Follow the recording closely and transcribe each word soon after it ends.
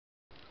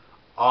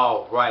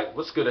Alright,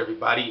 what's good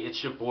everybody?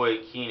 It's your boy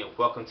Keenan.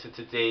 Welcome to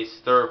today's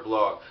third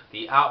vlog.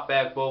 The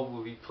Outback Bowl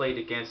will be played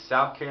against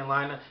South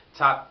Carolina,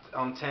 top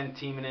 10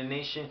 team in the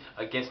nation,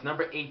 against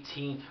number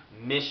 18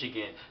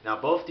 Michigan.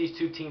 Now both these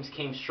two teams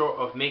came short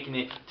of making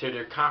it to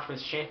their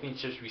conference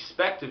championships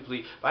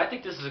respectively, but I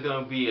think this is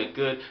going to be a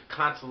good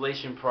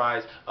consolation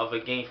prize of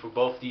a game for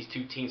both these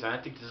two teams, and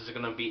I think this is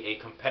going to be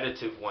a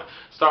competitive one.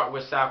 Start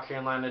with South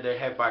Carolina. They're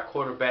head by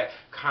quarterback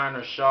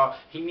Connor Shaw.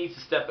 He needs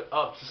to step it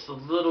up just a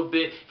little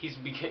bit. He's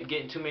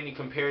getting too many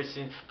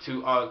comparisons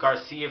to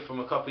Garcia from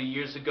a couple of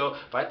years ago,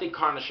 but I think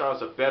Connor Shaw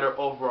is a better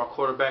overall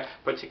quarterback,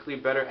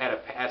 particularly better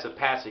as a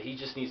passer. He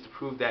just needs to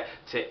prove that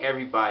to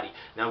everybody.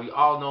 Now we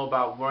all know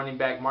about running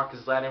back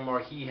Marcus Lattimore.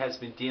 He has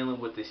been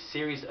dealing with a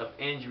series of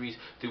injuries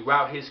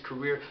throughout his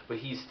career, but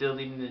he's still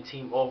leading the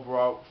team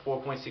overall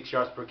 4.6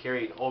 yards per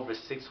carry and over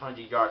 600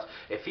 yards.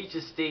 If he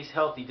just stays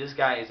healthy, this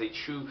guy is a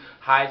true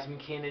Heisman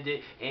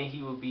candidate, and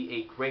he will be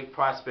a great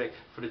prospect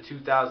for the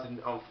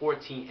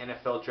 2014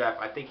 NFL draft.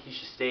 I think he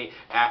should stay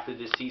after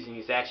this season.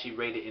 He's actually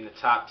rated in the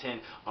top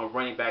 10 on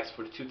running backs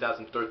for the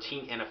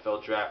 2013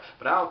 NFL draft,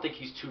 but I don't think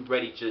he's too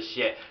ready just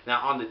yet.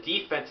 Now on the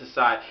defensive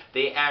side,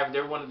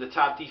 they're one of the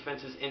top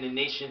defenses in the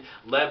nation,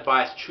 led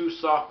by his true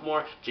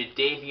sophomore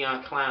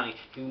Jadeveon Clowney,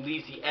 who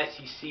leads the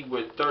SEC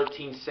with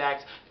 13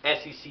 sacks,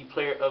 SEC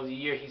Player of the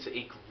Year. He's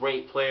a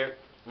great player,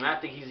 and I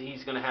think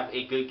he's going to have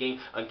a good game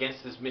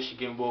against this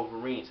Michigan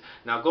Wolverines.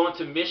 Now going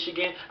to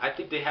Michigan, I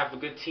think they have a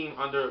good team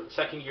under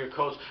second-year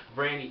coach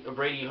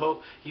Brady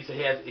Hoke. He's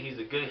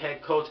a good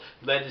head coach.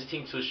 Led his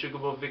team to a Sugar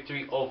Bowl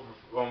victory over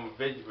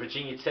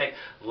Virginia Tech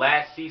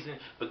last season.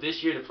 But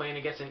this year they're playing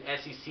against an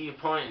SEC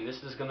opponent, and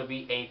this is going to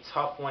be a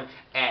tough one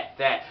at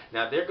that.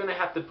 Now they're going to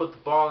have to put the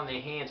ball in the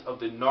hands of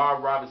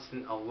Denard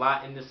Robinson a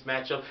lot in this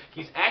matchup.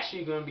 He's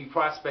actually going to be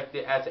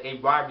prospected as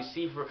a wide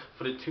receiver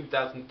for the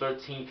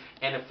 2013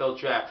 NFL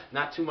draft.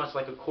 Not too much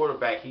like a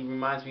quarterback. He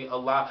reminds me a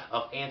lot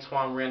of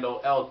Antoine Randall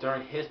L.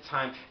 during his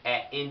time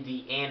at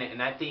Indiana,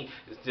 and I think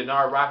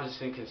Denard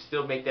Robinson can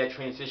still make that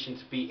transition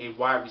to be a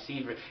wide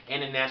receiver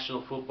in the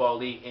National Football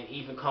League and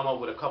even come up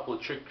with a couple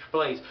of trick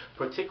plays,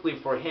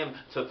 particularly for him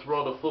to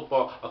throw the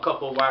football, a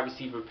couple of wide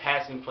receiver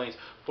passing plays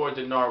for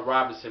Denard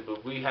Robinson.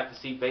 But we have to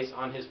see, based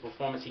on his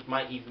performance, he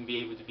might even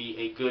be able to be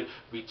a good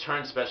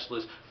return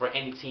specialist for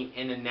any team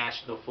in the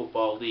National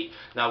Football League.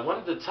 Now one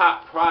of the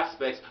top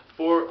prospects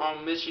for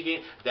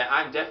Michigan that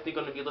I'm definitely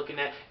going to be looking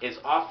at is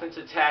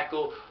offensive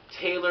tackle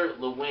Taylor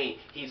Lewan.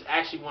 He's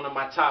actually one of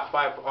my top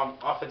 5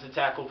 offensive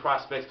tackle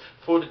prospects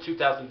for the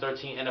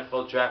 2013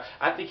 NFL draft.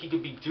 I think he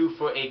could be due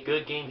for a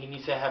good game. He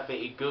needs to have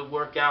a good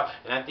workout,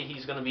 and I think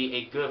he's going to be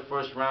a good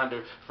first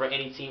rounder for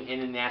any team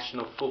in the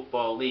National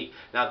Football League.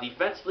 Now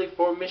defensively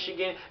for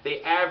Michigan,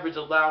 they average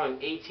allowing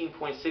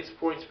 18.6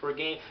 points per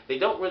game. They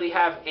don't really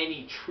have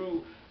any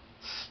true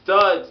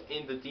studs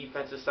in the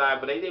defensive side,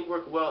 but they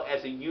work well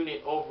as a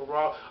unit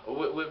overall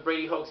with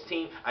Brady Hoke's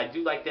team. I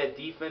do like that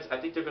defense. I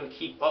think they're going to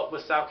keep up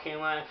with South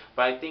Carolina,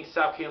 but I think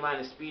South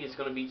Carolina's speed is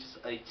going to be just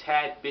a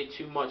tad bit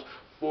too much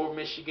for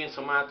Michigan,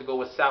 so I'm going to have to go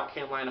with South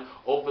Carolina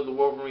over the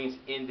Wolverines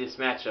in this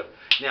matchup.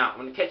 Now,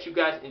 I'm going to catch you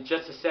guys in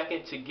just a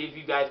second to give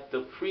you guys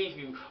the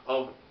preview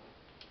of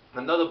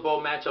another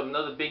bowl matchup,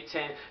 another Big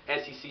Ten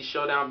SEC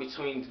showdown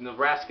between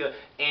Nebraska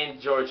and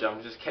Georgia. I'm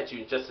going to just catch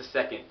you in just a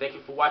second. Thank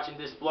you for watching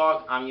this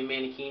vlog. I'm your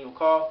man, Keenan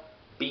McCall.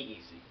 Be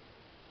easy.